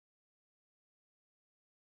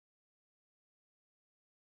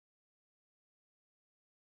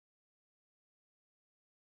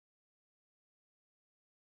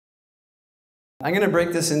I'm going to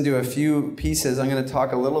break this into a few pieces. I'm going to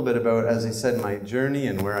talk a little bit about, as I said, my journey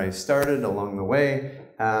and where I started along the way.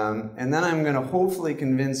 And then I'm going to hopefully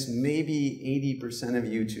convince maybe 80% of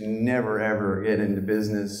you to never ever get into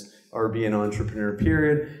business or be an entrepreneur,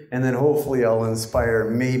 period. And then hopefully I'll inspire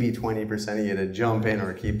maybe 20% of you to jump in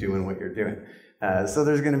or keep doing what you're doing. So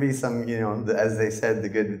there's going to be some, as they said, the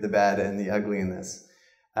good, the bad, and the ugly in this.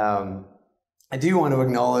 I do want to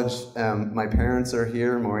acknowledge my parents are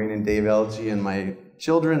here, Maureen and Dave Elgie, and my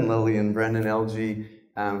children, Lily and Brendan Elgie,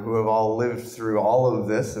 who have all lived through all of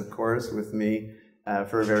this, of course, with me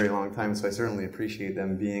for a very long time. So I certainly appreciate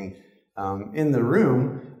them being in the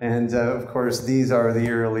room. And of course, these are the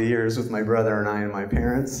early years with my brother and I and my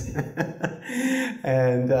parents,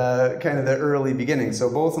 and kind of the early beginning. So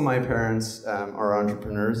both of my parents are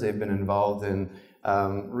entrepreneurs. They've been involved in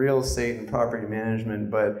real estate and property management,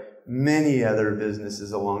 but many other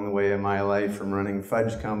businesses along the way in my life, from running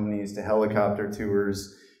fudge companies to helicopter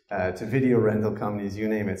tours to video rental companies, you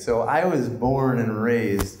name it. So I was born and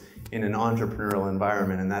raised in an entrepreneurial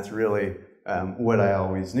environment, and that's really what I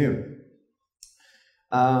always knew.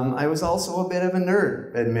 I was also a bit of a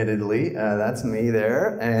nerd, admittedly. That's me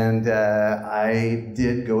there. And I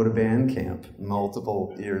did go to band camp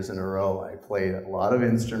multiple years in a row. I played a lot of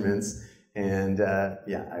instruments, and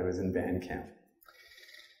yeah, I was in band camp.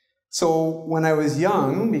 So when I was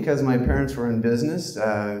young, because my parents were in business,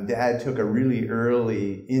 Dad took a really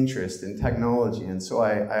early interest in technology. And so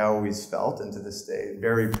I always felt, and to this day,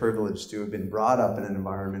 very privileged to have been brought up in an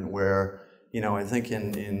environment where, I think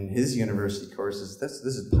in his university courses, this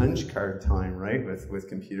is punch card time, right, with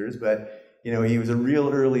computers. But, he was a real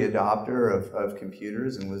early adopter of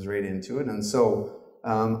computers and was right into it. And so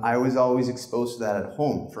I was always exposed to that at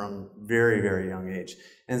home from very, very young age.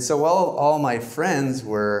 And so while all my friends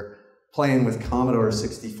were playing with Commodore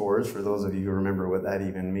 64s, for those of you who remember what that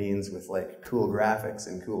even means, with like cool graphics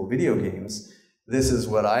and cool video games, this is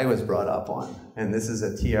what I was brought up on. And this is a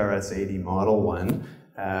TRS-80 Model 1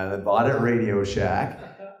 that bought at Radio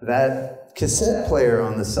Shack. That cassette player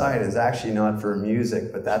on the side is actually not for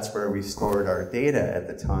music, but that's where we stored our data at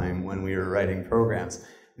the time when we were writing programs.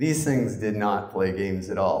 These things did not play games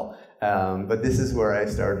at all. But this is where I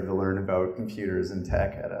started to learn about computers and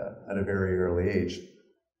tech at a very early age.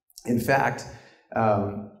 In fact,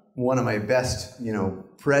 one of my best,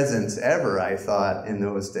 presents ever, I thought, in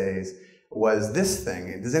those days was this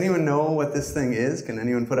thing. Does anyone know what this thing is? Can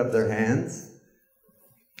anyone put up their hands?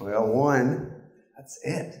 Well, one, that's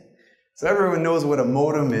it. So everyone knows what a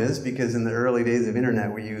modem is, because in the early days of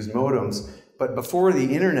internet, we used modems. But before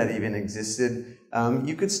the internet even existed,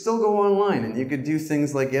 you could still go online and you could do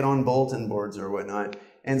things like get on bulletin boards or whatnot.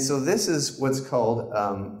 And so this is what's called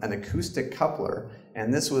an acoustic coupler.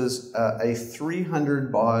 And this was a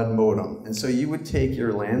 300 baud modem. And so you would take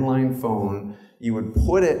your landline phone, you would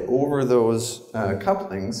put it over those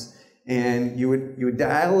couplings, and you would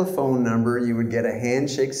dial a phone number, you would get a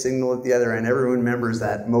handshake signal at the other end. Everyone remembers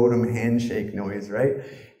that modem handshake noise, right?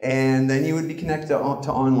 And then you would be connected to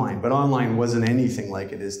online. But online wasn't anything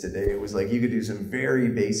like it is today. It was like you could do some very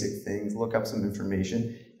basic things, look up some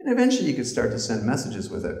information, and eventually you could start to send messages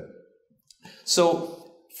with it. So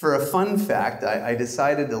for a fun fact, I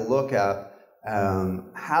decided to look at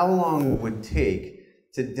how long it would take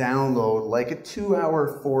to download like a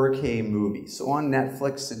 2-hour 4K movie. So on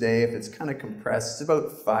Netflix today, if it's kind of compressed, it's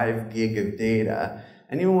about 5 gig of data.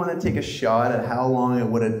 Anyone want to take a shot at how long it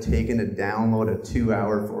would have taken to download a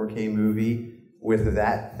 2-hour 4K movie with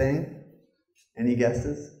that thing? Any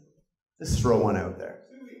guesses? Just throw one out there.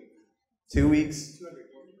 2 weeks?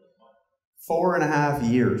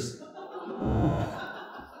 4.5 years.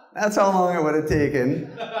 That's how long it would have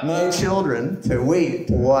taken my children to wait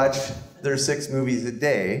to watch their 6 movies a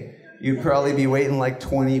day. You'd probably be waiting like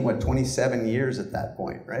 27 years at that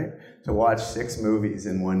point, right? To watch 6 movies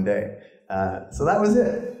in one day. So that was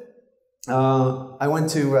it. I went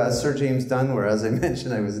to Sir James Dunn, where, as I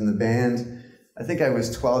mentioned, I was in the band. I think I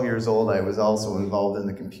was 12 years old. I was also involved in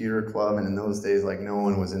the computer club, and in those days, like, no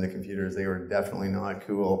one was into computers. They were definitely not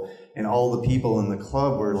cool. And all the people in the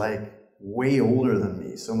club were like way older than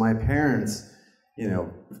me. So my parents,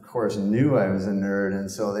 of course, knew I was a nerd, and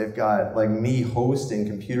so they've got like me hosting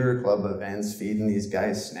computer club events, feeding these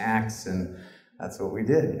guys snacks, and that's what we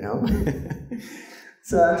did,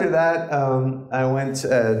 So after that, I went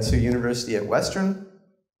to university at Western,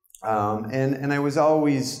 and I was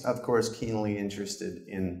always, of course, keenly interested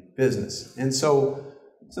in business. And so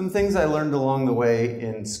some things I learned along the way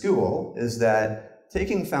in school is that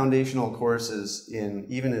taking foundational courses in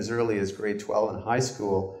even as early as grade 12 in high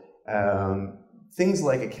school, things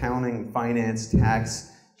like accounting, finance, tax,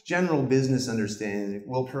 general business understanding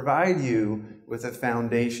will provide you with a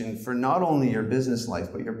foundation for not only your business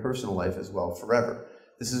life, but your personal life as well, forever.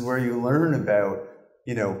 This is where you learn about,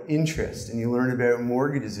 interest, and you learn about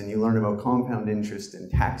mortgages, and you learn about compound interest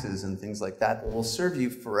and taxes and things like that will serve you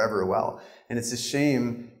forever well. And it's a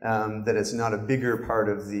shame that it's not a bigger part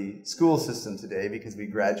of the school system today, because we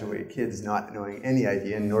graduate kids not knowing any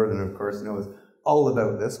idea. And Northern, of course, knows all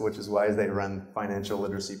about this, which is why they run financial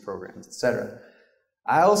literacy programs, etc.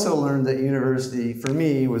 I also learned that university, for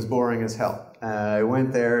me, was boring as hell. I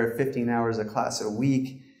went there 15 hours of class a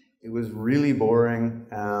week. It was really boring.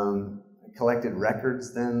 I collected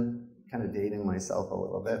records then, kind of dating myself a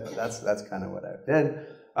little bit, but that's kind of what I did.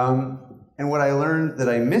 And what I learned that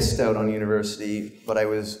I missed out on university, but I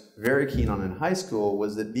was very keen on in high school,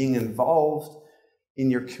 was that being involved in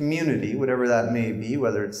your community, whatever that may be,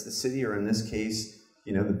 whether it's the city or in this case,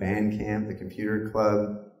 the band camp, the computer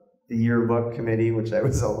club, the yearbook committee, which I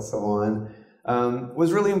was also on,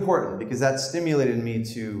 was really important, because that stimulated me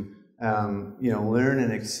to learn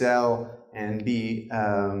and excel and be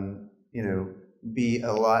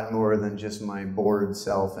a lot more than just my bored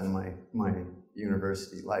self and my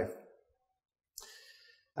university life.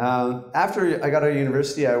 After I got out of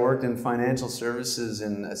university, I worked in financial services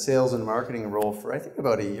in a sales and marketing role for I think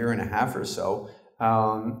about a year and a half or so.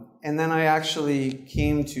 And then I actually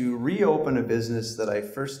came to reopen a business that I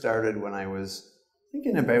first started when I was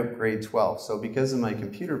thinking about grade 12. So because of my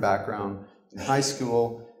computer background in high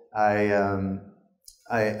school, I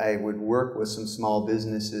would work with some small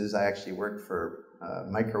businesses. I actually worked for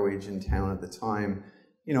Microwave in town at the time,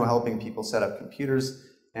 helping people set up computers.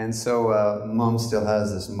 And so Mom still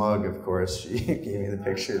has this mug, of course. She gave me the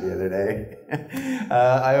picture the other day.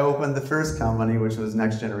 I opened the first company, which was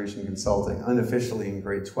Next Generation Consulting, unofficially in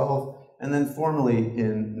grade 12, and then formally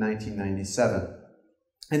in 1997.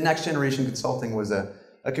 And Next Generation Consulting was a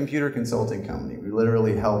computer consulting company. We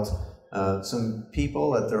literally helped some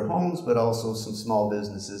people at their homes, but also some small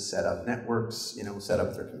businesses set up networks, set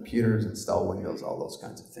up their computers, install Windows, all those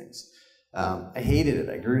kinds of things. I hated it.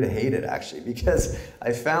 I grew to hate it, actually, because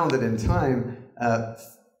I found that in time,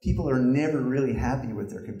 people are never really happy with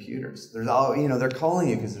their computers. There's all, they're calling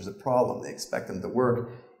you because there's a problem. They expect them to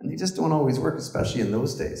work, and they just don't always work, especially in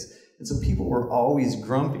those days. And so people were always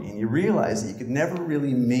grumpy, and you realize that you could never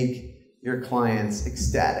really make your clients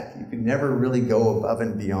ecstatic. You could never really go above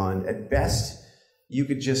and beyond. At best, you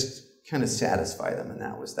could just kind of satisfy them, and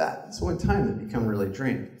that was that. And so in time, they become really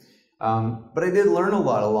drained. But I did learn a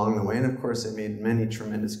lot along the way, and of course, I made many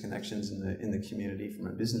tremendous connections in the community from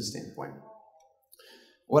a business standpoint.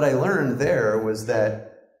 What I learned there was that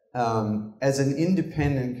as an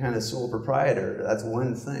independent kind of sole proprietor, that's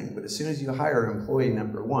one thing, but as soon as you hire employee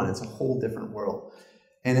number one, it's a whole different world.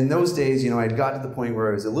 And in those days, I'd got to the point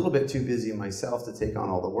where I was a little bit too busy myself to take on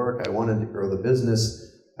all the work. I wanted to grow the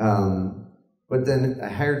business, but then I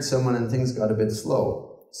hired someone and things got a bit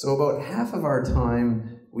slow. So about half of our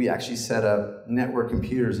time, we actually set up network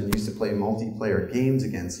computers and used to play multiplayer games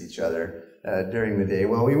against each other during the day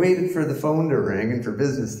while we waited for the phone to ring and for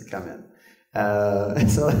business to come in.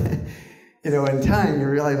 So, in time you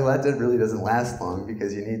realize, well, that really doesn't last long,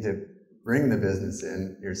 because you need to bring the business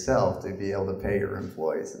in yourself to be able to pay your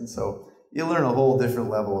employees. And so you learn a whole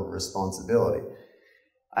different level of responsibility.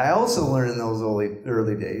 I also learned in those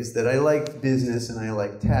early days that I liked business and I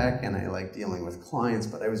liked tech and I liked dealing with clients,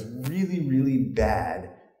 but I was really, really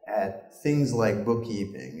bad at things like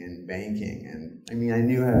bookkeeping and banking. And I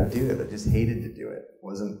knew how to do it, I just hated to do it. It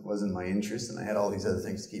wasn't my interest, and I had all these other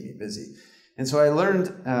things to keep me busy. And so I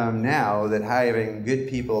learned now that having good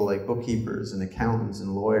people like bookkeepers and accountants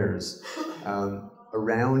and lawyers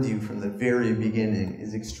around you from the very beginning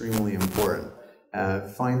is extremely important.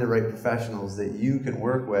 Find the right professionals that you can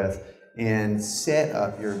work with and set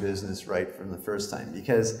up your business right from the first time.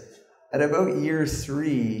 Because at about year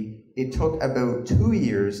 3, it took about 2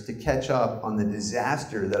 years to catch up on the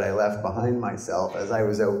disaster that I left behind myself as I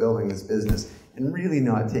was out building this business and really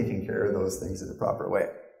not taking care of those things in the proper way.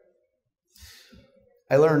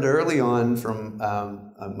 I learned early on from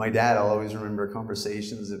my dad. I'll always remember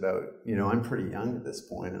conversations about, I'm pretty young at this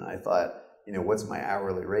point, and I thought, what's my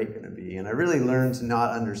hourly rate going to be? And I really learned to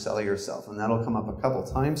not undersell yourself, and that'll come up a couple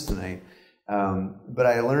times tonight. But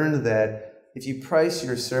I learned that if you price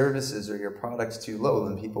your services or your products too low,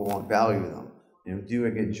 then people won't value them. Do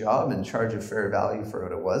a good job and charge a fair value for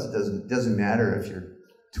what it was. It doesn't matter if you're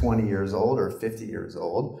 20 years old or 50 years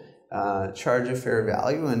old. Charge a fair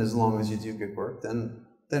value, and as long as you do good work,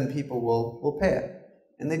 then people will pay it.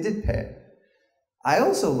 And they did pay it. I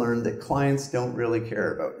also learned that clients don't really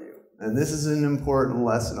care about you. And this is an important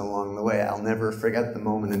lesson along the way. I'll never forget the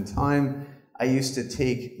moment in time. I used to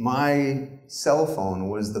take, my cell phone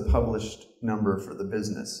was the published number for the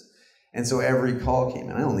business. And so every call came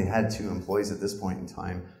in. I only had 2 employees at this point in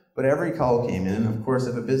time, but every call came in. And of course,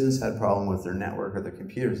 if a business had a problem with their network or their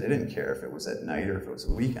computers, they didn't care if it was at night or if it was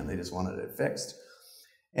a weekend. They just wanted it fixed.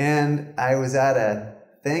 And I was at a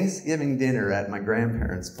Thanksgiving dinner at my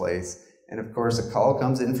grandparents' place. And of course, a call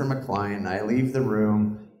comes in from a client, and I leave the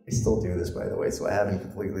room. I still do this, by the way, so I haven't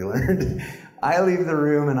completely learned. I leave the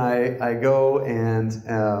room and I go and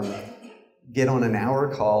get on an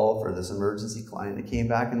hour call for this emergency client. It came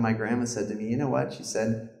back and my grandma said to me, you know what? She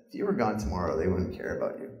said, if you were gone tomorrow, they wouldn't care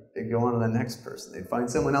about you. They'd go on to the next person. They'd find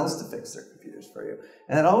someone else to fix their computers for you.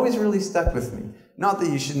 And it always really stuck with me. Not that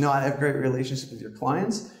you should not have great relationships with your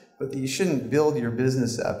clients, but that you shouldn't build your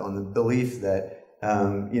business up on the belief that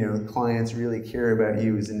clients really care about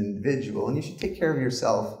you as an individual, and you should take care of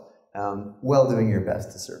yourself while doing your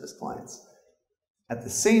best to service clients. At the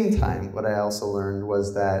same time, what I also learned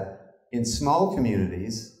was that in small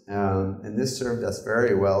communities, and this served us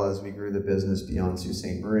very well as we grew the business beyond Sault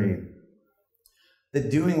Ste. Marie, that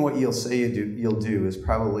doing what you'll say you'll do is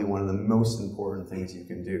probably one of the most important things you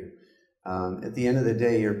can do. At the end of the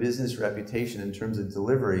day, your business reputation in terms of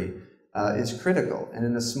delivery is critical. And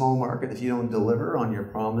in a small market, if you don't deliver on your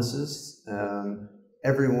promises,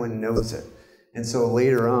 everyone knows it. And so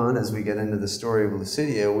later on, as we get into the story of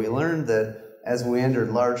Lucidia, we learned that as we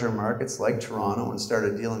entered larger markets like Toronto and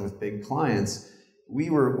started dealing with big clients, we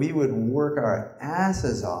would work our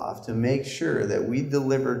asses off to make sure that we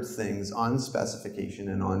delivered things on specification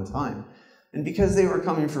and on time. And because they were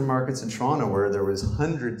coming from markets in Toronto where there was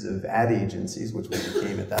hundreds of ad agencies, which we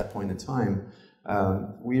became at that point in time,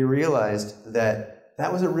 we realized that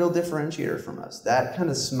that was a real differentiator from us. That kind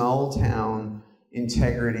of small town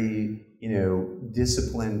integrity,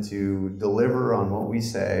 discipline to deliver on what we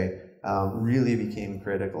say really became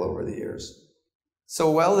critical over the years. So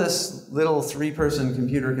while this little 3-person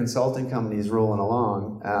computer consulting company is rolling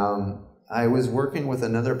along, I was working with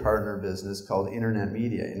another partner business called Internet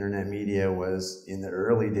Media. Internet Media was in the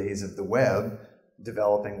early days of the web,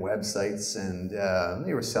 developing websites, and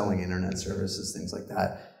they were selling internet services, things like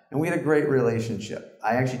that. And we had a great relationship.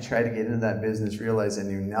 I actually tried to get into that business, realized I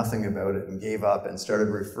knew nothing about it, and gave up and started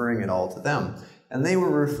referring it all to them. And they were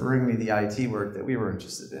referring me the IT work that we were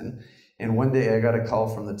interested in. And one day I got a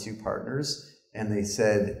call from the 2 partners, and they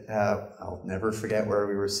said, I'll never forget where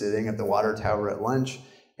we were sitting at the water tower at lunch,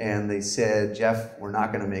 and they said, Jeff, we're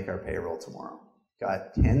not going to make our payroll tomorrow.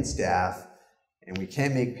 Got 10 staff, and we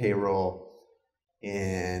can't make payroll,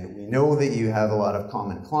 and we know that you have a lot of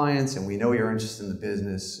common clients, and we know you're interested in the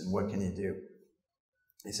business, and what can you do?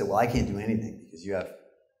 They said, well, I can't do anything because you have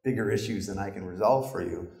bigger issues than I can resolve for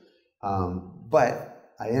you,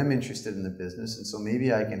 but I am interested in the business, and so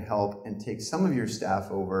maybe I can help and take some of your staff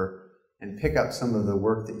over and pick up some of the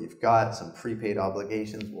work that you've got, some prepaid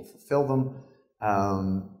obligations, we'll fulfill them,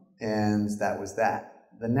 and that was that.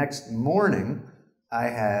 The next morning,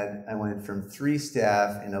 I went from 3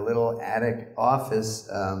 staff in a little attic office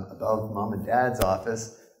above Mom and Dad's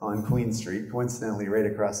office on Queen Street, coincidentally right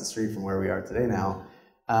across the street from where we are today now,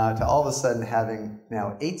 to all of a sudden having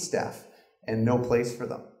now 8 staff and no place for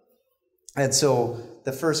them. And so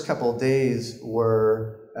the first couple of days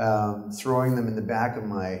were throwing them in the back of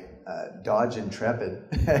my Dodge Intrepid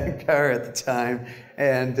car at the time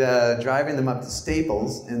and driving them up to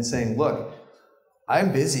Staples and saying, look,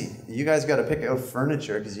 I'm busy. You guys got to pick out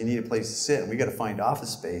furniture because you need a place to sit, and we got to find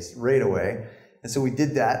office space right away. And so we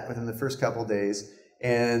did that within the first couple of days.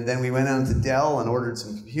 And then we went on to Dell and ordered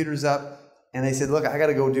some computers up. And they said, look, I got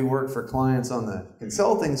to go do work for clients on the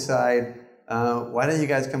consulting side. Why don't you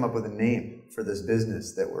guys come up with a name for this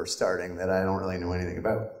business that we're starting that I don't really know anything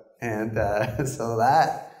about? And so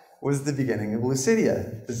that was the beginning of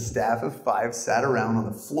Lucidia. The staff of 5 sat around on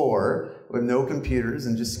the floor with no computers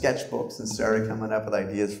and just sketchbooks and started coming up with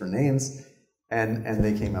ideas for names, and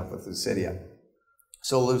they came up with Lucidia.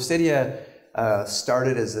 So Lucidia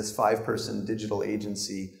started as this 5-person digital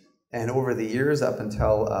agency, and over the years, up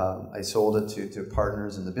until I sold it to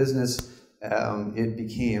partners in the business, it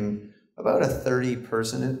became about a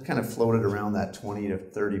 30-person, it kind of floated around that 20 to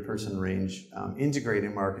 30-person range,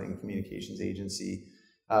 integrated marketing communications agency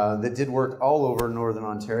that did work all over Northern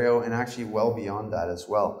Ontario and actually well beyond that as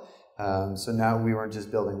well. So now we weren't just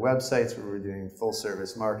building websites, we were doing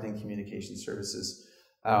full-service marketing communication services.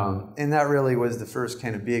 And that really was the first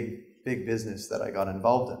kind of big business that I got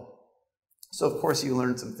involved in. So of course you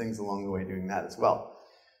learned some things along the way doing that as well.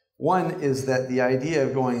 One is that the idea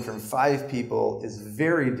of going from 5 people is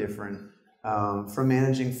very different from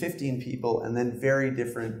managing 15 people, and then very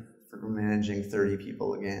different from managing 30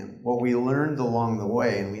 people again. What we learned along the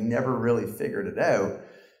way, and we never really figured it out,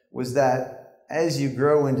 was that as you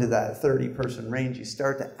grow into that 30-person range, you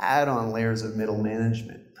start to add on layers of middle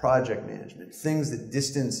management, project management, things that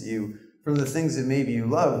distance you from the things that maybe you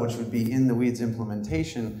love, which would be in the weeds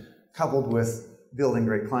implementation, coupled with building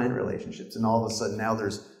great client relationships. And all of a sudden now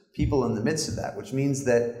there's people in the midst of that, which means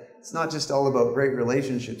that it's not just all about great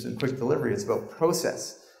relationships and quick delivery, it's about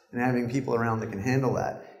process and having people around that can handle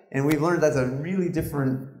that. And we've learned that's a really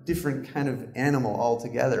different kind of animal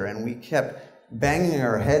altogether. And we kept banging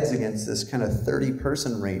our heads against this kind of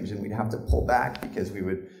 30-person range, and we'd have to pull back because we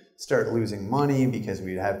would start losing money because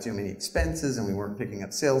we'd have too many expenses and we weren't picking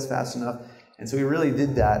up sales fast enough. And so we really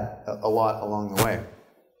did that a lot along the way.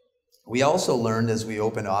 We also learned as we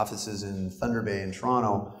opened offices in Thunder Bay and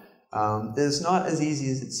Toronto that it's not as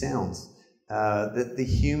easy as it sounds. That the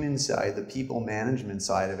human side, the people management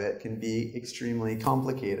side of it can be extremely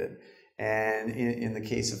complicated. And in the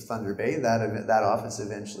case of Thunder Bay, that office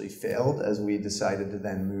eventually failed as we decided to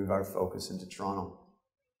then move our focus into Toronto.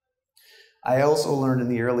 I also learned in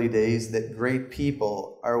the early days that great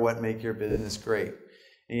people are what make your business great.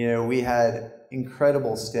 And, you know, we had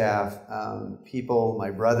incredible staff, people. My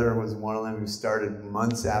brother was one of them who started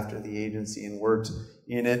months after the agency and worked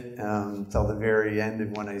in it till the very end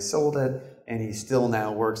of when I sold it, and he still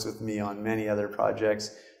now works with me on many other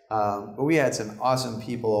projects. But we had some awesome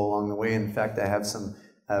people along the way. In fact, I have some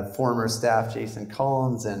former staff, Jason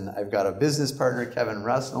Collins, and I've got a business partner, Kevin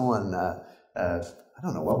Russell, and I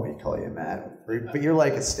don't know what we call you, Matt, but you're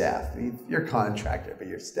like a staff. You're a contractor, but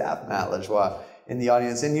you're staff, Matt Lajoie, in the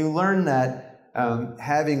audience. And you learn that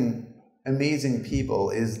having amazing people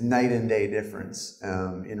is night and day difference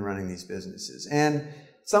in running these businesses. And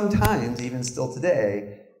sometimes, even still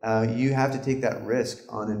today, you have to take that risk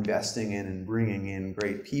on investing in and bringing in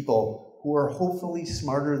great people who are hopefully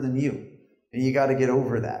smarter than you. And you got to get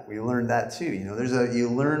over that. We learned that too. You know, you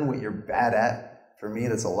learn what you're bad at. For me,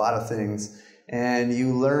 that's a lot of things. And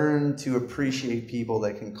you learn to appreciate people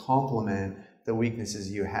that can complement the weaknesses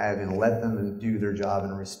you have and let them do their job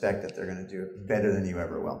and respect that they're going to do it better than you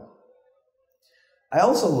ever will. I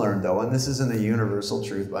also learned, though, and this isn't a universal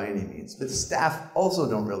truth by any means, but staff also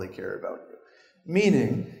don't really care about you.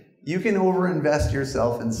 Meaning, you can overinvest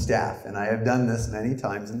yourself in staff, and I have done this many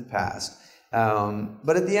times in the past.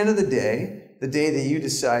 But at the end of the day that you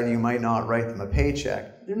decide you might not write them a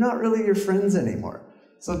paycheck, they're not really your friends anymore.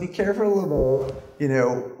 So be careful about, you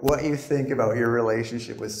know, what you think about your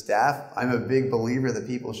relationship with staff. I'm a big believer that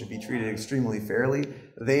people should be treated extremely fairly.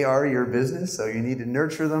 They are your business, so you need to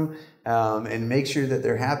nurture them and make sure that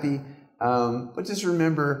they're happy. But just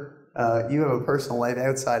remember, you have a personal life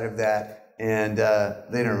outside of that, and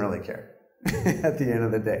they don't really care at the end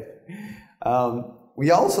of the day.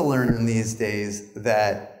 We also learned in these days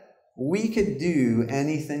that we could do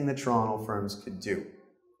anything the Toronto firms could do.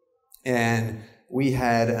 And we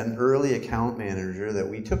had an early account manager that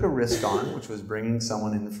we took a risk on, which was bringing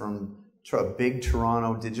someone in from a big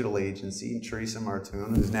Toronto digital agency, Teresa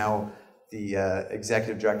Martoon, who's now the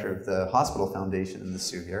executive director of the Hospital Foundation in the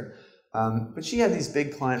Sault here. But she had these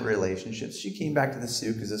big client relationships. She came back to the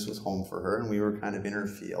Sault because this was home for her, and we were kind of in her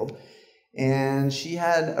field. And she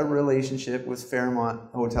had a relationship with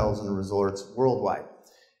Fairmont Hotels and Resorts worldwide.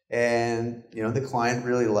 And, you know, the client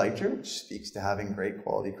really liked her, which speaks to having great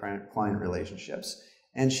quality client relationships.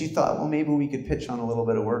 And she thought, well, maybe we could pitch on a little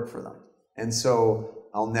bit of work for them. And so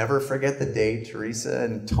I'll never forget the day Teresa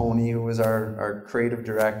and Tony, who was our creative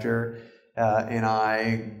director, and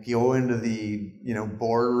I go into the, you know,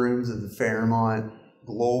 boardrooms of the Fairmont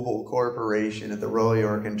Global Corporation at the Royal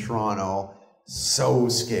York in Toronto, so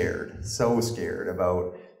scared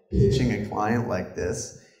about pitching a client like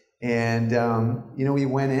this. And, you know, we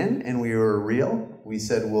went in and we were real. We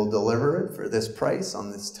said, we'll deliver it for this price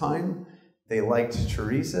on this time. They liked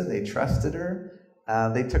Teresa. They trusted her.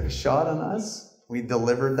 They took a shot on us. We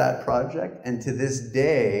delivered that project. And to this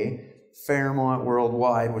day, Fairmont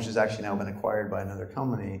Worldwide, which has actually now been acquired by another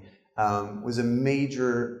company, was a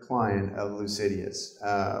major client of Lucidia's.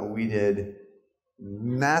 We did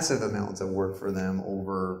massive amounts of work for them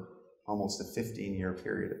over almost a 15-year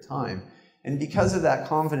period of time. And because of that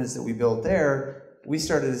confidence that we built there, we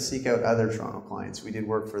started to seek out other Toronto clients. We did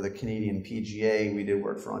work for the Canadian PGA, we did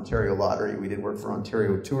work for Ontario Lottery, we did work for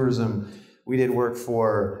Ontario Tourism, we did work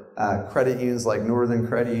for credit unions like Northern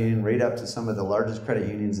Credit Union, right up to some of the largest credit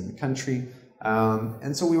unions in the country.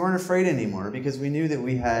 And so we weren't afraid anymore because we knew that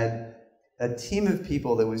we had a team of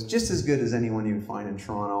people that was just as good as anyone you would find in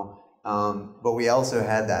Toronto, but we also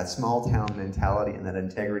had that small town mentality and that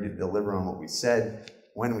integrity to deliver on what we said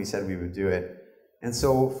when we said we would do it. And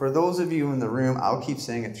so for those of you in the room, I'll keep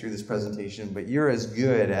saying it through this presentation, but you're as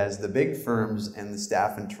good as the big firms and the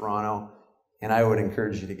staff in Toronto, and I would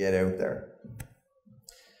encourage you to get out there.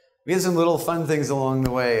 We had some little fun things along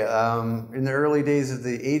the way. In the early days of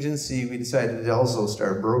the agency, we decided to also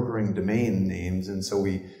start brokering domain names, and so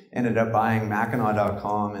we ended up buying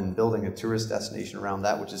Mackinac.com and building a tourist destination around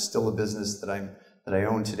that, which is still a business that I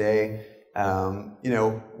own today. You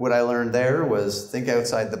know, what I learned there was think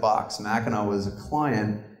outside the box. Mackinac was a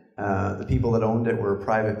client. The people that owned it were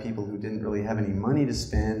private people who didn't really have any money to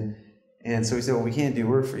spend, and so we said, well, we can't do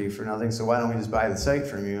work for you for nothing, so why don't we just buy the site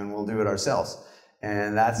from you and we'll do it ourselves.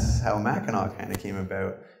 And that's how Mackinac kind of came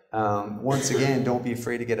about. Once again, don't be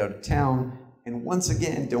afraid to get out of town. And once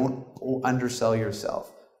again, don't undersell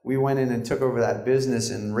yourself. We went in and took over that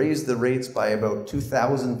business and raised the rates by about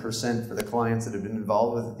 2,000% for the clients that had been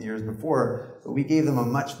involved with it the years before. But we gave them a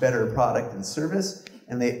much better product and service,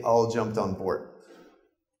 and they all jumped on board.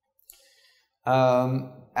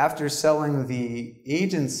 After selling the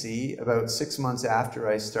agency, about 6 months after,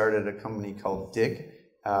 I started a company called DIG,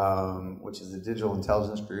 which is the Digital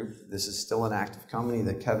Intelligence Group. This is still an active company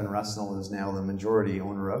that Kevin Russell is now the majority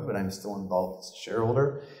owner of, but I'm still involved as a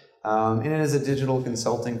shareholder. And it is a digital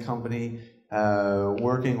consulting company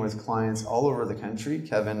working with clients all over the country.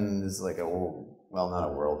 Kevin is like well, not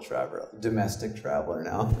a world traveler, domestic traveler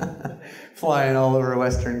now, flying all over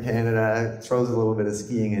Western Canada, throws a little bit of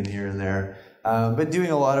skiing in here and there, but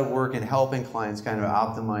doing a lot of work in helping clients kind of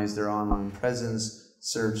optimize their online presence,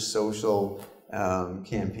 search, social,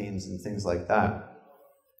 campaigns and things like that.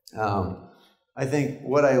 I think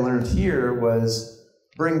what I learned here was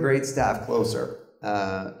bring great staff closer.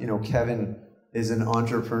 You know, Kevin is an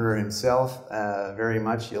entrepreneur himself, very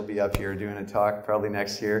much. He'll be up here doing a talk probably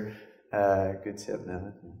next year. Good tip,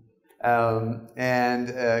 Nevin.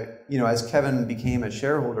 You know, as Kevin became a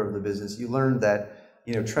shareholder of the business, you learned that,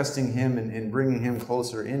 you know, trusting him and bringing him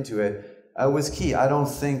closer into it was key. I don't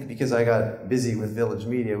think, because I got busy with Village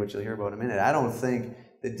Media, which you'll hear about in a minute, I don't think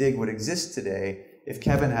that DIG would exist today if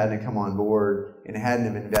Kevin hadn't come on board and hadn't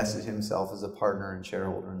have invested himself as a partner and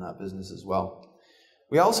shareholder in that business as well.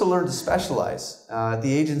 We also learned to specialize. At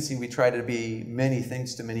the agency, we tried to be many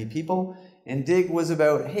things to many people, and DIG was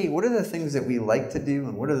about, hey, what are the things that we like to do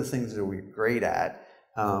and what are the things that we're great at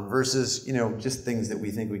versus, you know, just things that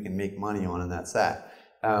we think we can make money on, and that's that.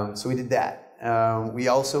 So we did that. We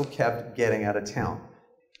also kept getting out of town.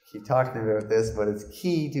 Keep talking about this, but it's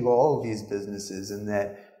key to all of these businesses in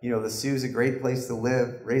that, you know, the Sioux is a great place to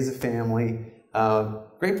live, raise a family,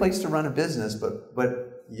 great place to run a business, but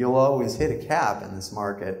you'll always hit a cap in this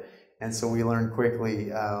market. And so we learned quickly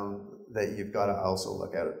that you've got to also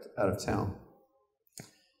look out of town.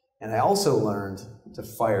 And I also learned to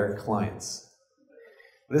fire clients.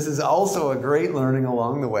 This is also a great learning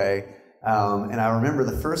along the way. And I remember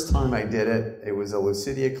the first time I did it, it was a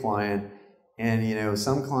Lucidia client. And, you know,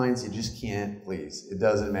 some clients you just can't please. It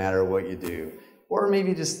doesn't matter what you do. Or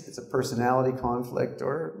maybe just it's a personality conflict,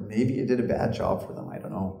 or maybe you did a bad job for them, I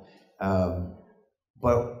don't know.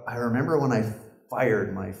 But I remember when I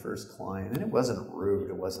fired my first client, and it wasn't rude,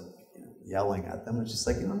 it wasn't, you know, yelling at them. It was just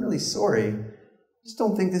like, you know, I'm really sorry. I just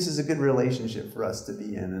don't think this is a good relationship for us to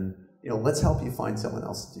be in. And, you know, let's help you find someone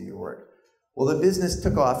else to do your work. Well, the business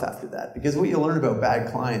took off after that, because what you learn about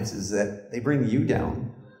bad clients is that they bring you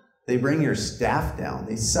down, they bring your staff down,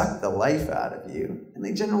 they suck the life out of you, and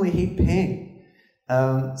they generally hate paying.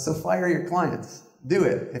 So fire your clients. Do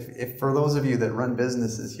it. If for those of you that run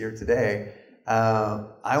businesses here today,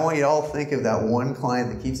 I want you to all think of that one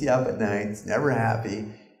client that keeps you up at night, is never happy,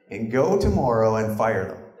 and go tomorrow and fire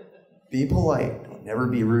them. Be polite. Don't never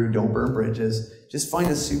be rude. Don't burn bridges. Just find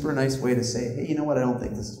a super nice way to say, hey, you know what? I don't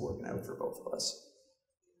think this is working out for both of us.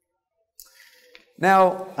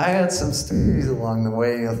 Now, I had some stories along the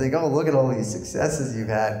way. You'll think, oh, look at all these successes you've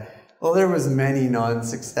had. Well, there was many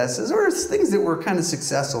non-successes, or things that were kind of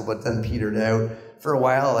successful but then petered out. For a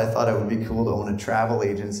while, I thought it would be cool to own a travel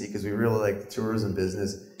agency because we really like the tourism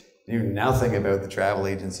business. Knew nothing about the travel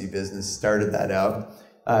agency business, started that up.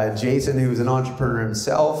 Jason, who's an entrepreneur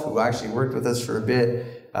himself, who actually worked with us for a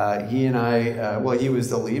bit, he and I, well, he was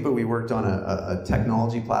the lead, but we worked on a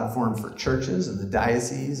technology platform for churches and the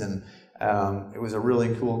diocese, and it was a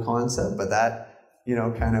really cool concept, but that, you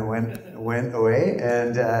know, kind of went away.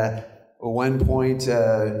 And at one point,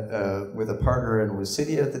 with a partner in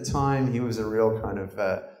Lucidia at the time, he was a real kind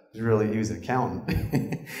of, he was an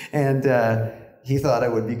accountant. And he thought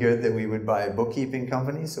it would be good that we would buy a bookkeeping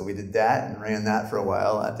company, so we did that and ran that for a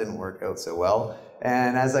while. That didn't work out so well.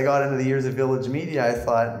 And as I got into the years of Village Media, I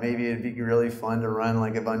thought maybe it'd be really fun to run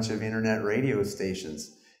like a bunch of internet radio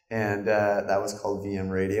stations. and that was called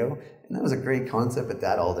VM Radio, and that was a great concept, but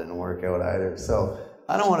that all didn't work out either. So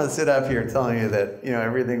I don't want to sit up here telling you that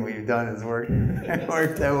everything we've done has worked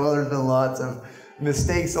out well. There's been lots of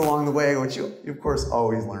mistakes along the way, which you of course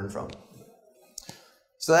always learn from.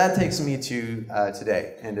 So that takes me to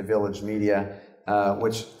today and to Village Media,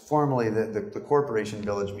 which formerly the corporation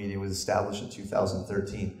Village Media was established in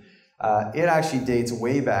 2013. It actually dates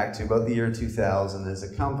way back to about the year 2000 as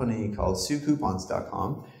a company called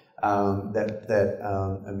SueCoupons.com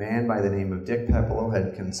that a man by the name of Dick Pepolo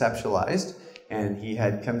had conceptualized, and he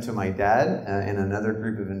had come to my dad and another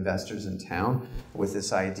group of investors in town with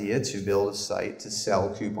this idea to build a site to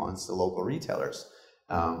sell coupons to local retailers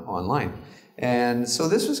online. And so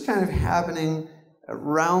this was kind of happening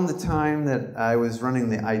around the time that I was running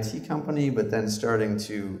the IT company, but then starting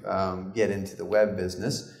to get into the web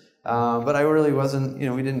business. But I really wasn't,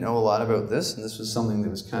 we didn't know a lot about this, and this was something that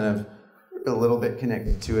was kind of a little bit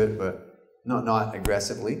connected to it, but not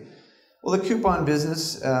aggressively. Well, the coupon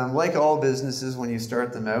business, like all businesses, when you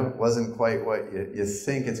start them out, wasn't quite what you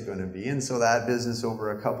think it's going to be. And so that business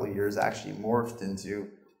over a couple of years actually morphed into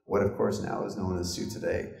what, of course, now is known as Sault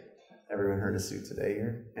Today. Everyone heard of Sault Today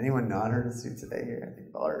here? Anyone not heard of Sault Today here? I think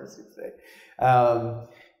we've all heard of Sault Today.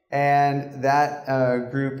 And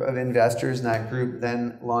that group of investors and that group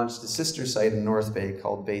then launched a sister site in North Bay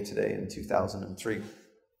called Bay Today in 2003.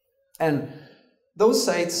 And those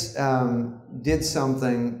sites did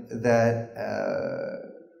something that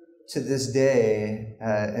to this day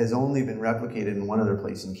has only been replicated in one other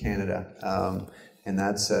place in Canada, and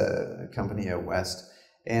that's a company out west.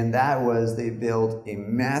 And that was they built a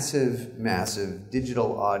massive, massive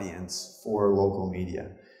digital audience for local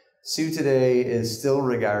media. Sault Today is still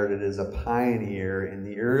regarded as a pioneer in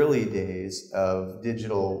the early days of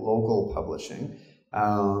digital local publishing,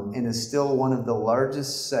 and is still one of the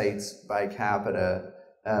largest sites by capita,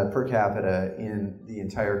 per capita in the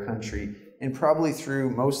entire country, and probably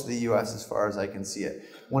through most of the US as far as I can see it.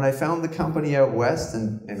 When I found the company out west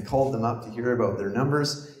and called them up to hear about their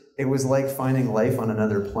numbers, it was like finding life on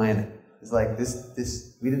another planet. It's like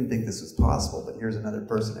we didn't think this was possible, but here's another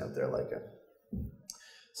person out there like it.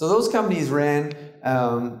 So those companies ran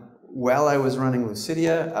while I was running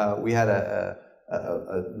Lucidia. We had a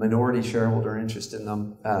minority shareholder interest in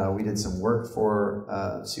them. We did some work for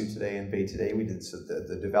Sault Today and Bay Today. We did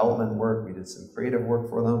the development work. We did some creative work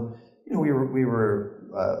for them. We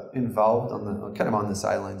were involved kind of on the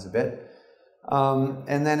sidelines a bit.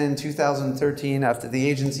 And then in 2013, after the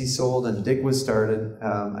agency sold and DIG was started,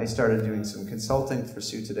 I started doing some consulting for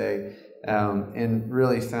Sault Today, and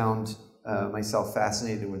really found myself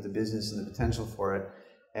fascinated with the business and the potential for it.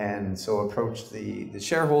 And so approached the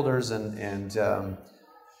shareholders and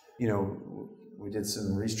we did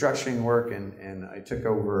some restructuring work, and I took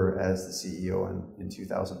over as the CEO in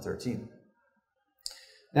 2013.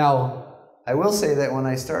 Now, I will say that when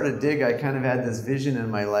I started DIG, I kind of had this vision in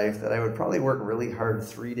my life that I would probably work really hard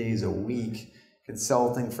 3 days a week,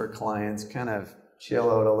 consulting for clients, kind of chill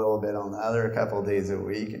out a little bit on the other couple of days a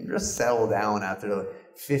week, and just settle down after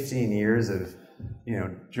 15 years of,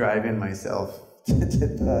 driving myself to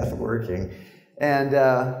death working. And,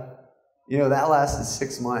 that lasted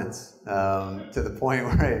 6 months, to the point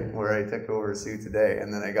where I took over Sault Today,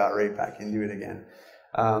 and then I got right back into it again.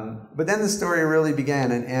 But then the story really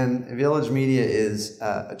began, and Village Media is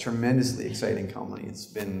a tremendously exciting company. It's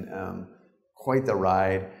been quite the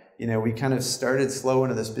ride. We kind of started slow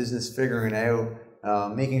into this business, figuring it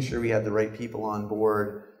out, making sure we had the right people on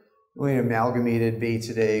board. We amalgamated Bay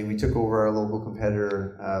Today. We took over our local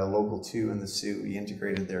competitor, Local 2 in the Sault. We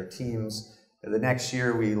integrated their teams. The next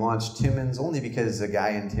year we launched Timmins, only because a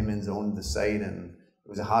guy in Timmins owned the site, and it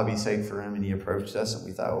was a hobby site for him, and he approached us, and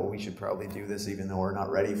we thought, well, we should probably do this even though we're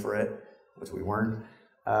not ready for it, which we weren't.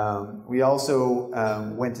 We also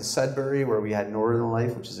went to Sudbury, where we had Northern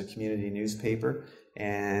Life, which is a community newspaper,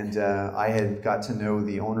 and I had got to know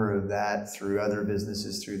the owner of that through other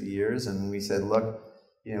businesses through the years, and we said, look,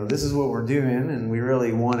 this is what we're doing, and we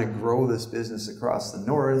really want to grow this business across the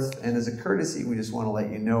north, and as a courtesy, we just want to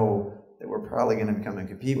let you know that we're probably going to come and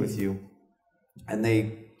compete with you. And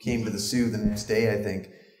they came to the Sault the next day, I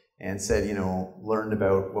think, and said, learned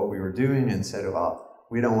about what we were doing and said, well,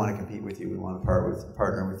 we don't want to compete with you, we want to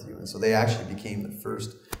partner with you. And so they actually became the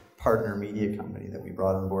first partner media company that we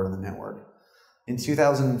brought on board in the network. In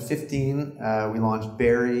 2015, we launched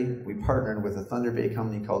Barrie. We partnered with a Thunder Bay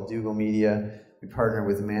company called Dougal Media. We partnered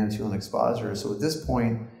with Manitoulin Expositor. So at this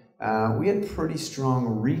point, we had pretty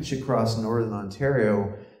strong reach across Northern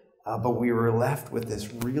Ontario, but we were left with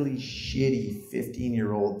this really shitty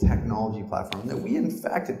 15-year-old technology platform that we, in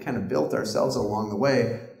fact, had kind of built ourselves along the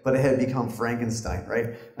way, but it had become Frankenstein,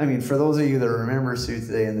 right? I mean, for those of you that remember Sault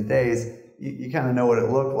today in the days, you kind of know what it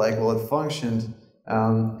looked like. Well, it functioned,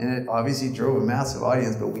 and it obviously drove a massive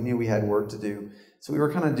audience, but we knew we had work to do. So we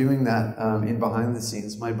were kind of doing that in behind the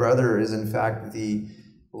scenes. My brother is in fact the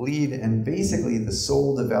lead and basically the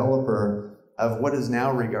sole developer of what is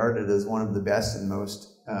now regarded as one of the best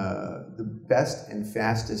and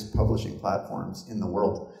fastest publishing platforms in the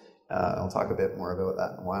world. I'll talk a bit more about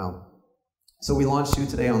that in a while. So we launched Sault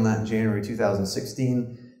Today on that in January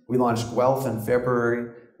 2016. We launched Guelph in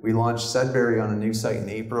February. We launched Sudbury on a new site in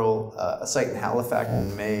April, a site in Halifax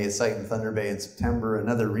in May, a site in Thunder Bay in September,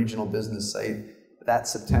 another regional business site that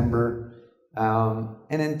September.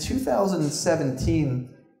 And in 2017,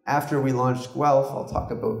 after we launched Guelph, I'll talk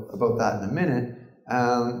about that in a minute,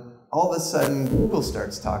 all of a sudden Google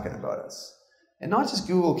starts talking about us. And not just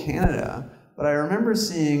Google Canada, but I remember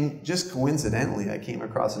seeing, just coincidentally, I came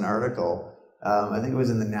across an article, I think it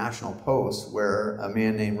was in the National Post, where a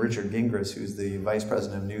man named Richard Gingras, who's the Vice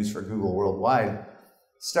President of News for Google Worldwide,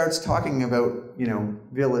 starts talking about, you know,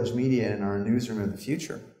 Village Media in our newsroom of the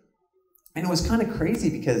future. And it was kind of crazy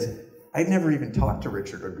because I'd never even talked to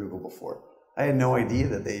Richard or Google before. I had no idea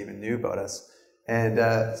that they even knew about us. And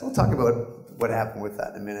so I'll talk about what happened with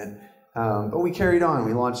that in a minute. But we carried on.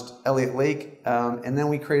 We launched Elliott Lake, and then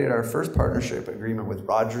we created our first partnership agreement with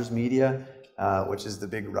Rogers Media, which is the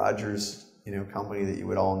big Rogers, you know, company that you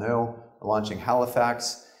would all know. We're launching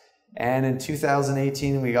Halifax. And in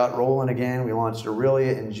 2018, we got rolling again. We launched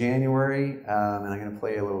Aurelia in January, and I'm going to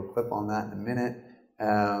play a little clip on that in a minute.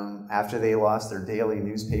 After they lost their daily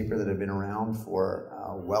newspaper that had been around for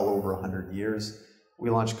well over 100 years. We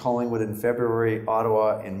launched Collingwood in February,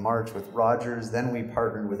 Ottawa in March with Rogers. Then we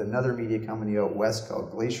partnered with another media company out west called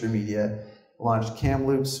Glacier Media, launched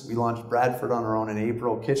Kamloops. We launched Bradford on our own in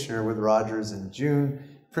April, Kitchener with Rogers in June,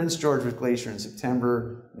 Prince George with Glacier in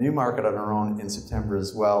September, Newmarket on our own in September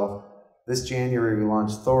as well. This January we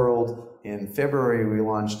launched Thorold. In February we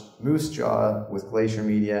launched Moose Jaw with Glacier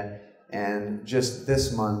Media. And just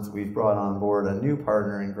this month, we've brought on board a new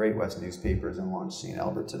partner in Great West Newspapers and launched St.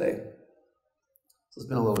 Albert Today. So it's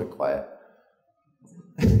been a little bit quiet.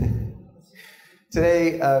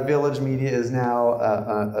 Today, Village Media is now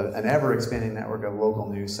an ever-expanding network of local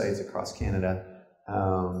news sites across Canada.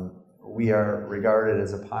 We are regarded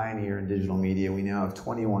as a pioneer in digital media. We now have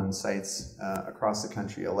 21 sites across the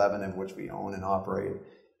country, 11 of which we own and operate,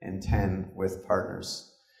 and 10 with partners.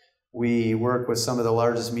 We work with some of the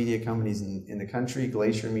largest media companies in the country,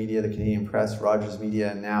 Glacier Media, the Canadian Press, Rogers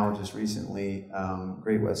Media, and now just recently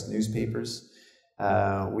Great West Newspapers.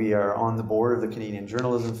 We are on the board of the Canadian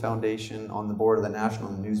Journalism Foundation, on the board of the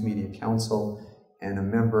National News Media Council, and a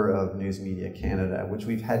member of News Media Canada, which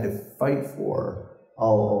we've had to fight for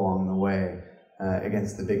all along the way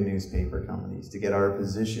against the big newspaper companies to get our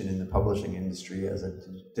position in the publishing industry as a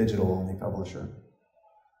digital-only publisher.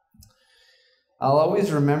 I'll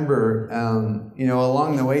always remember, you know,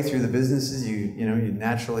 along the way through the businesses,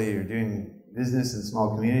 you're doing business in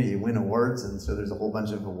small community, you win awards, and so there's a whole bunch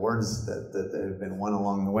of awards that have been won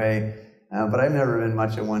along the way. But I've never been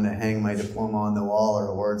much of one to hang my diploma on the wall or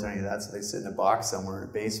awards or any of that, so they sit in a box somewhere in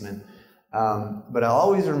a basement. But I'll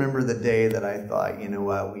always remember the day that I thought, you know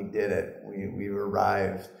what, we did it, we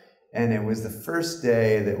arrived. And it was the first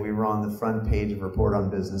day that we were on the front page of Report on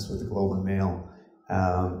Business with the Globe and Mail.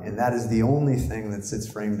 And that is the only thing that sits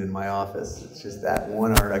framed in my office. It's just that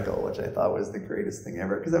one article, which I thought was the greatest thing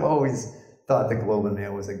ever, because I've always thought the Globe and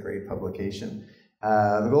Mail was a great publication.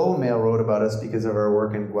 The Globe and Mail wrote about us because of our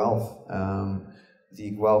work in Guelph.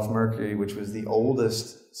 The Guelph Mercury, which was the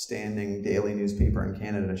oldest standing daily newspaper in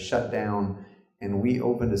Canada, shut down, and we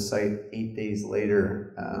opened a site 8 days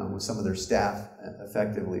later with some of their staff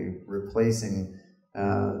effectively replacing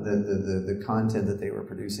the content that they were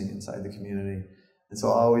producing inside the community. And so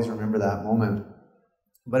I'll always remember that moment.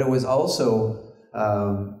 But it was also,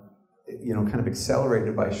 you know, kind of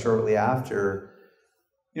accelerated by shortly after,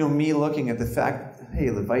 you know, me looking at the fact, hey,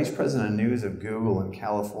 the vice president of news of Google in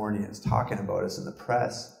California is talking about us in the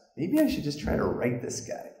press. Maybe I should just try to write this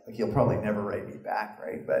guy. Like, he'll probably never write me back,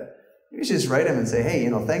 right? But maybe I should just write him and say, hey, you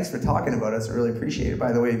know, thanks for talking about us. I really appreciate it.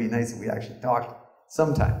 By the way, it'd be nice if we actually talked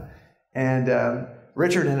sometime. And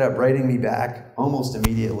Richard ended up writing me back almost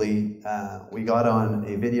immediately. We got on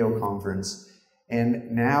a video conference,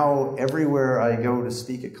 and now everywhere I go to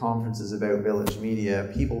speak at conferences about Village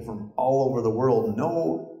Media, people from all over the world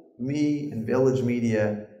know me and Village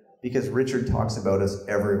Media because Richard talks about us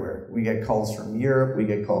everywhere. We get calls from Europe, we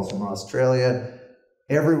get calls from Australia.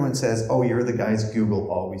 Everyone says, oh, you're the guys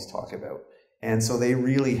Google always talk about. And so they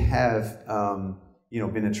really have you know,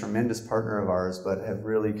 been a tremendous partner of ours, but have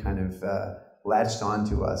really kind of latched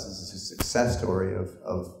onto us as a success story of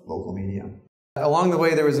local media. Along the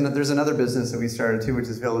way, there's another business that we started too, which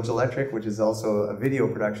is Village Electric, which is also a video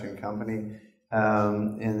production company.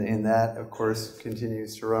 And that, of course,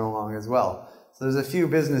 continues to run along as well. So there's a few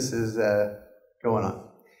businesses going on.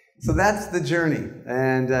 So that's the journey.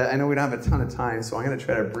 And I know we don't have a ton of time, so I'm going to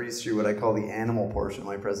try to breeze through what I call the animal portion of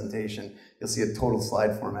my presentation. You'll see a total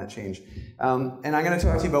slide format change. And I'm going to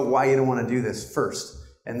talk to you about why you don't want to do this first.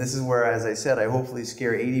 And this is where, as I said, I hopefully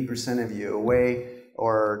scare 80% of you away,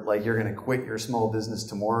 or like you're going to quit your small business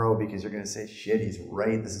tomorrow because you're going to say, shit, he's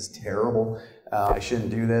right, this is terrible, I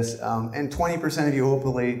shouldn't do this. And 20% of you,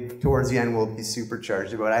 hopefully, towards the end will be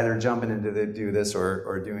supercharged about either jumping into do this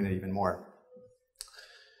or doing it even more.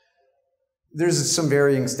 There's some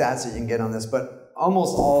varying stats that you can get on this, but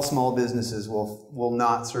almost all small businesses will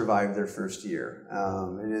not survive their first year.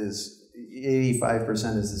 It is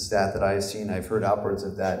 85% is the stat that I've seen. I've heard upwards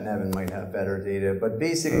of that, and Evan might have better data, but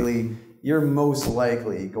basically, you're most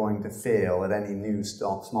likely going to fail at any new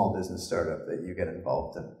small business startup that you get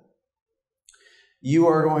involved in. You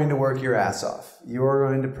are going to work your ass off. You are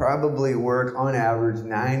going to probably work on average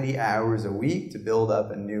 90 hours a week to build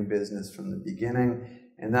up a new business from the beginning,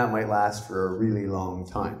 and that might last for a really long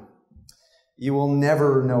time. You will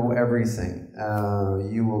never know everything.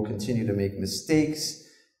 You will continue to make mistakes,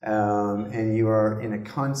 and you are in a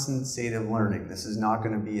constant state of learning. This is not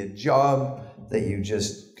going to be a job that you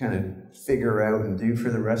just kind of figure out and do for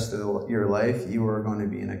the rest of your life. You are going to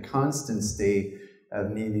be in a constant state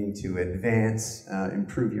of needing to advance,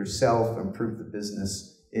 improve yourself, improve the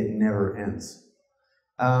business. It never ends.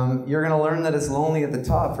 You're going to learn that it's lonely at the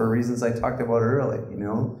top for reasons I talked about earlier. You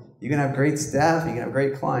know, you can have great staff, you can have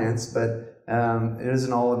great clients, but it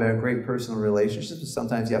isn't all about great personal relationships.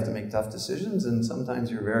 Sometimes you have to make tough decisions, and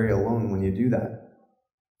sometimes you're very alone when you do that.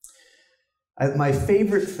 My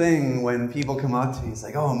favorite thing when people come up to me is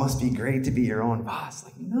like, oh, it must be great to be your own boss.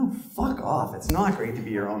 Like, no, fuck off. It's not great to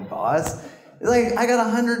be your own boss. Like, I got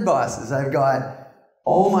 100 bosses. I've got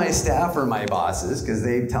all my staff are my bosses because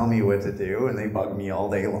they tell me what to do and they bug me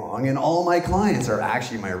all day long. And all my clients are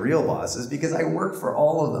actually my real bosses because I work for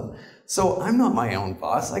all of them. So I'm not my own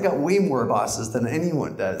boss. I got way more bosses than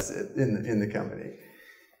anyone does in the company.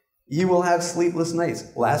 You will have sleepless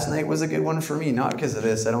nights. Last night was a good one for me, not because of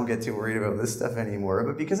this. I don't get too worried about this stuff anymore,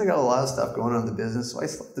 but because I got a lot of stuff going on in the business. So I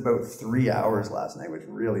slept about 3 hours last night, which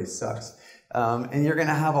really sucks. And you're going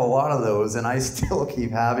to have a lot of those, and I still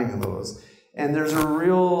keep having those. And there's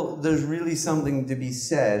really something to be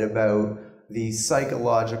said about the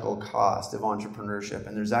psychological cost of entrepreneurship.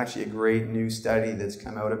 And there's actually a great new study that's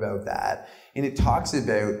come out about that. And it talks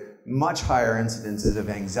about much higher incidences of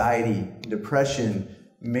anxiety, depression,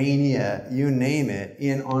 mania, you name it,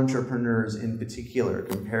 in entrepreneurs in particular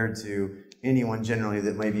compared to anyone generally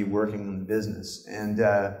that might be working in the business. And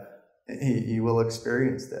you will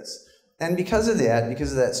experience this. And because of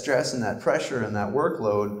that stress and that pressure and that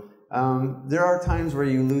workload, there are times where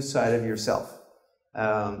you lose sight of yourself.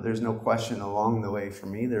 There's no question along the way for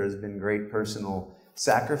me. There has been great personal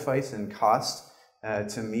sacrifice and cost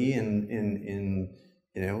to me in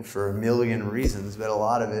for a million reasons, but a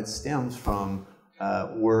lot of it stems from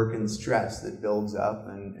work and stress that builds up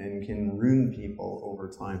and can ruin people over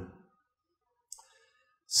time.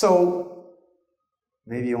 So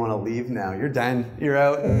maybe you want to leave now. You're done. You're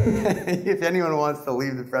out. If anyone wants to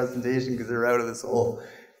leave the presentation because they're out of this whole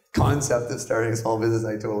concept of starting a small business,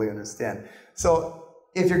 I totally understand. So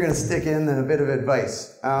if you're going to stick in, then a bit of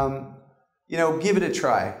advice. Give it a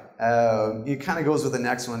try. It kind of goes with the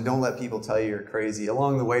next one. Don't let people tell you you're crazy.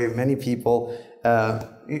 Along the way, many people,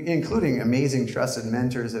 including amazing trusted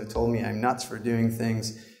mentors, have told me I'm nuts for doing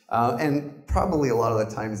things. And probably a lot of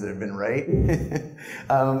the times they've been right.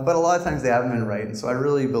 But a lot of times they haven't been right. And so I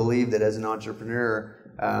really believe that as an entrepreneur,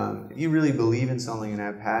 if you really believe in something and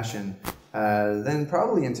have passion, then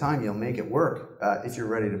probably in time you'll make it work if you're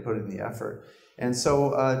ready to put in the effort. And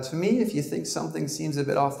so to me, if you think something seems a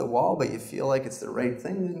bit off the wall, but you feel like it's the right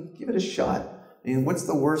thing, then give it a shot. I mean, what's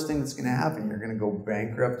the worst thing that's going to happen? You're going to go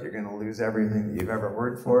bankrupt. You're going to lose everything that you've ever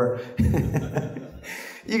worked for.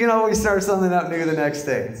 You can always start something up new the next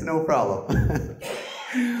day. It's no problem.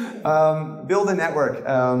 Build a network.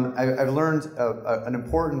 I've learned an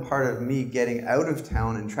important part of me getting out of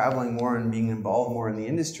town and traveling more and being involved more in the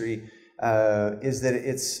industry is that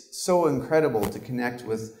it's so incredible to connect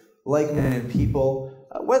with like-minded people,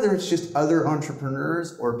 whether it's just other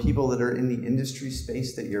entrepreneurs or people that are in the industry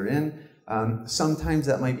space that you're in. Sometimes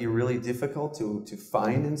that might be really difficult to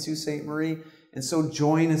find in Sault Ste. Marie. And so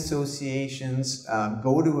join associations,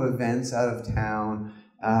 go to events out of town.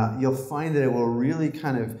 You'll find that it will really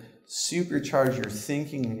kind of supercharge your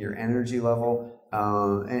thinking and your energy level.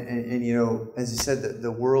 And you know, as you said,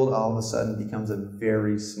 the world all of a sudden becomes a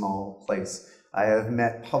very small place. I have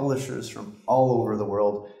met publishers from all over the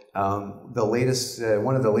world. The latest,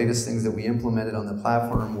 one of the latest things that we implemented on the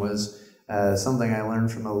platform was something I learned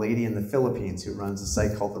from a lady in the Philippines who runs a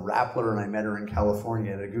site called The Rappler, and I met her in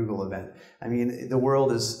California at a Google event. I mean, the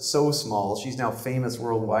world is so small. She's now famous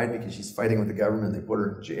worldwide because she's fighting with the government. They put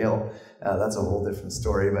her in jail. That's a whole different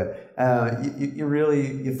story. But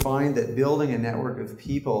you find that building a network of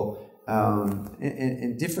people,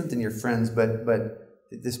 and different than your friends, but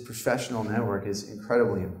this professional network is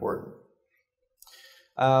incredibly important.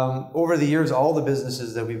 Over the years, all the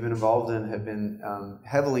businesses that we've been involved in have been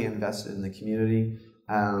heavily invested in the community.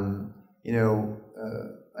 You know,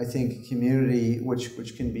 I think community,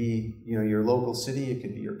 which can be, you know, your local city, it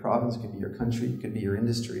could be your province, it could be your country, it could be your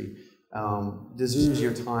industry, deserves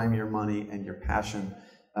your time, your money, and your passion.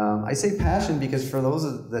 I say passion because for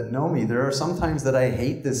those that know me, there are some times that I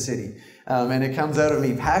hate this city. And it comes out of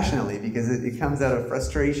me passionately because it comes out of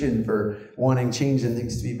frustration for wanting change and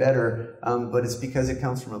things to be better. But it's because it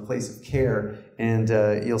comes from a place of care. And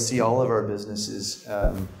you'll see all of our businesses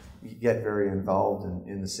get very involved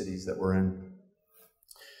in the cities that we're in.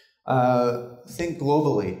 Think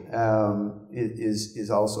globally is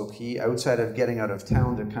also key. Outside of getting out of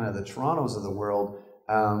town to kind of the Torontos of the world,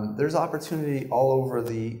 there's opportunity all over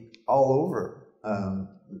the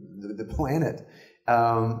planet.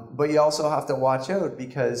 But you also have to watch out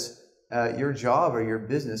because your job or your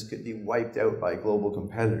business could be wiped out by global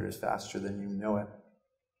competitors faster than you know it.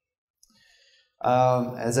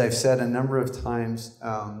 As I've said a number of times,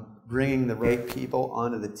 bringing the right people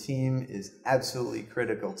onto the team is absolutely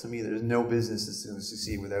critical. To me, there's no business that's going to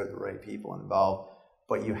succeed without the right people involved,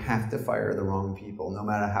 but you have to fire the wrong people, no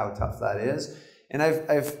matter how tough that is. And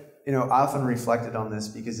I've you know, often reflected on this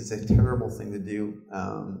because it's a terrible thing to do.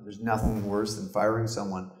 There's nothing worse than firing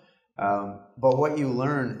someone. But what you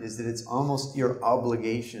learn is that it's almost your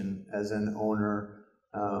obligation as an owner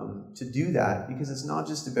to do that, because it's not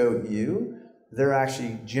just about you. They're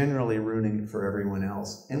actually generally rooting for everyone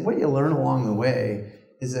else. And what you learn along the way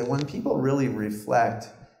is that when people really reflect,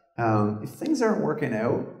 if things aren't working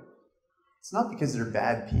out, it's not because they're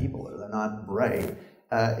bad people or they're not bright.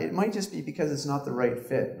 It might just be because it's not the right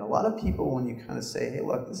fit. And a lot of people, when you kind of say, hey,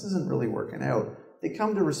 look, this isn't really working out, they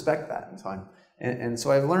come to respect that in time. And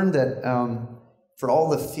so I've learned that for all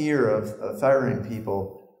the fear of firing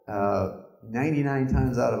people, 99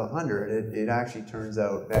 times out of 100, it actually turns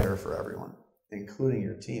out better for everyone, including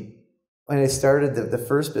your team. When I started the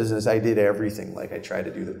first business, I did everything. Like, I tried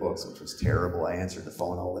to do the books, which was terrible. I answered the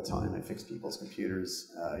phone all the time. I fixed people's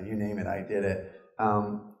computers. You name it, I did it.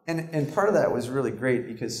 And part of that was really great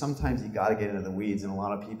because sometimes you got to get into the weeds, and a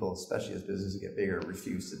lot of people, especially as businesses get bigger,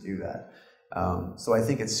 refuse to do that. So I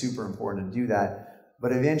think it's super important to do that,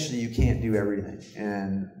 but eventually you can't do everything.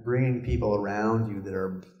 And bringing people around you that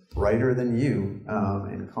are brighter than you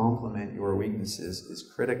and complement your weaknesses is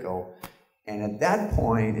critical. And at that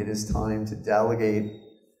point, it is time to delegate,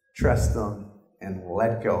 trust them, and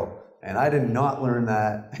let go. And I did not learn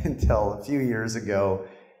that until a few years ago.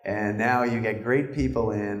 And now you get great people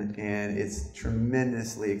in, and it's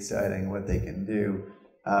tremendously exciting what they can do.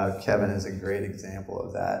 Kevin is a great example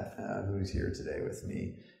of that, who's here today with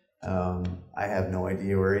me. I have no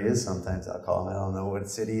idea where he is. Sometimes I'll call him. I don't know what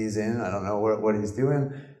city he's in. I don't know what he's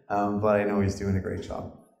doing, but I know he's doing a great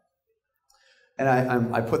job. And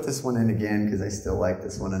I put this one in again because I still like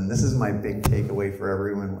this one. And this is my big takeaway for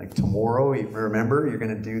everyone. Like, tomorrow, remember, you're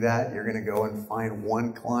going to do that. You're going to go and find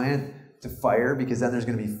one client to fire, because then there's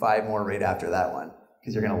going to be 5 more right after that one,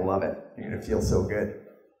 because you're going to love it. You're going to feel so good.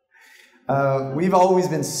 We've always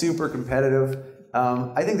been super competitive.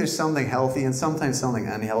 I think there's something healthy and sometimes something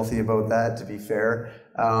unhealthy about that, to be fair.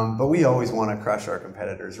 But we always want to crush our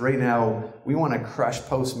competitors. Right now, we want to crush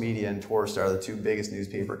Postmedia and Torstar, the 2 biggest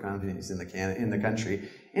newspaper companies in the country.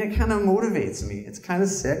 And it kind of motivates me. It's kind of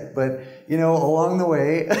sick, but you know, along the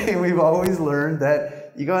way, we've always learned that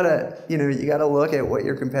you gotta look at what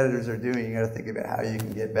your competitors are doing. You gotta think about how you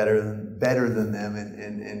can get better than them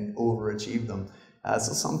and overachieve them.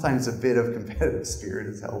 So sometimes a bit of competitive spirit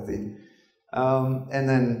is healthy. And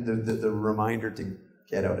then the reminder to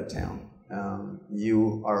get out of town.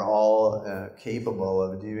 You are all capable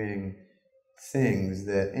of doing things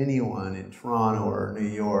that anyone in Toronto or New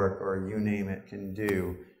York or you name it can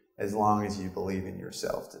do, as long as you believe in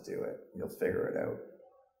yourself to do it. You'll figure it out.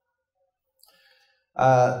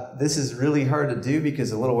 This is really hard to do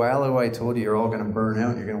because a little while ago I told you you're all going to burn out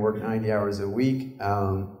and you're going to work 90 hours a week.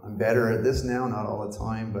 I'm better at this now, not all the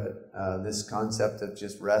time, but this concept of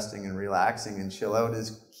just resting and relaxing and chill out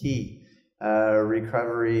is key.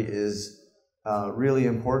 Recovery is really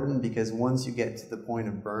important because once you get to the point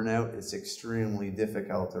of burnout, it's extremely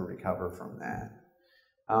difficult to recover from that.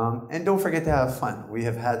 And don't forget to have fun. We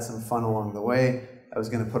have had some fun along the way. I was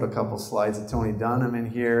going to put a couple slides of Tony Dunham in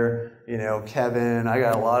here, you know, Kevin. I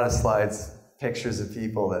got a lot of slides, pictures of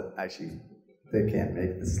people that actually, they can't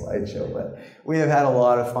make the slideshow, but we have had a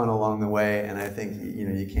lot of fun along the way, and I think, you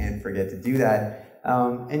know, you can't forget to do that.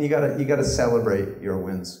 And you gotta celebrate your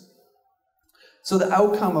wins. So the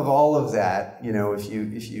outcome of all of that, you know, if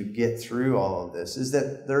you get through all of this, is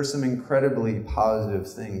that there are some incredibly positive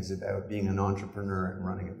things about being an entrepreneur and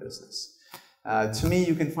running a business. To me,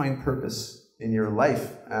 you can find purpose in your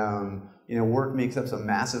life. You know, work makes up a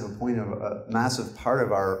massive part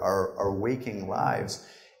of our waking lives.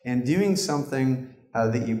 And doing something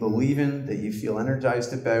that you believe in, that you feel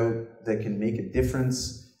energized about, that can make a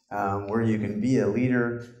difference, where you can be a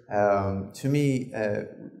leader, to me,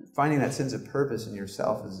 finding that sense of purpose in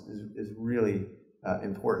yourself is really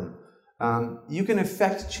important. You can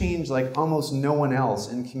affect change like almost no one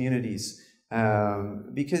else in communities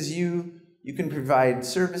because you can provide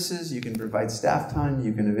services, you can provide staff time,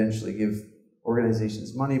 you can eventually give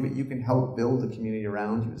organizations money, but you can help build the community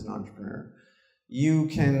around you as an entrepreneur. You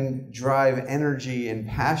can drive energy and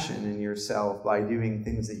passion in yourself by doing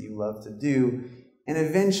things that you love to do, and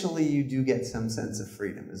eventually you do get some sense of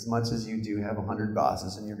freedom. As much as you do have 100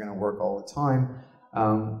 bosses and you're going to work all the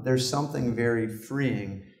time, there's something very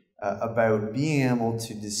freeing about being able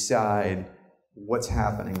to decide what's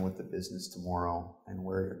happening with the business tomorrow and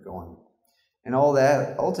where you're going. And all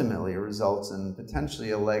that ultimately results in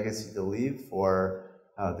potentially a legacy to leave for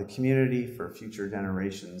the community, for future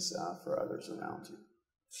generations, for others around you.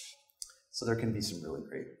 So there can be some really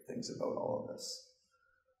great things about all of this.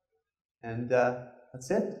 And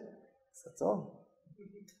that's it. That's all.